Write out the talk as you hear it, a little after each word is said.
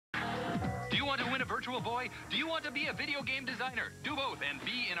want to win a virtual boy? Do you want to be a video game designer? Do both and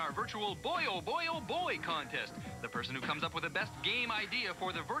be in our virtual Boy Oh Boy Oh Boy contest. The person who comes up with the best game idea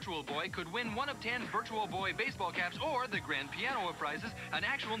for the virtual boy could win one of 10 virtual boy baseball caps or the grand piano of prizes, an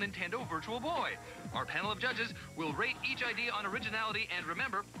actual Nintendo Virtual Boy. Our panel of judges will rate each idea on originality, and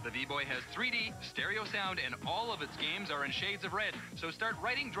remember, the V-Boy has 3D, stereo sound, and all of its games are in shades of red. So start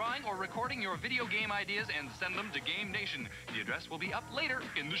writing, drawing, or recording your video game ideas and send them to Game Nation. The address will be up later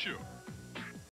in the show.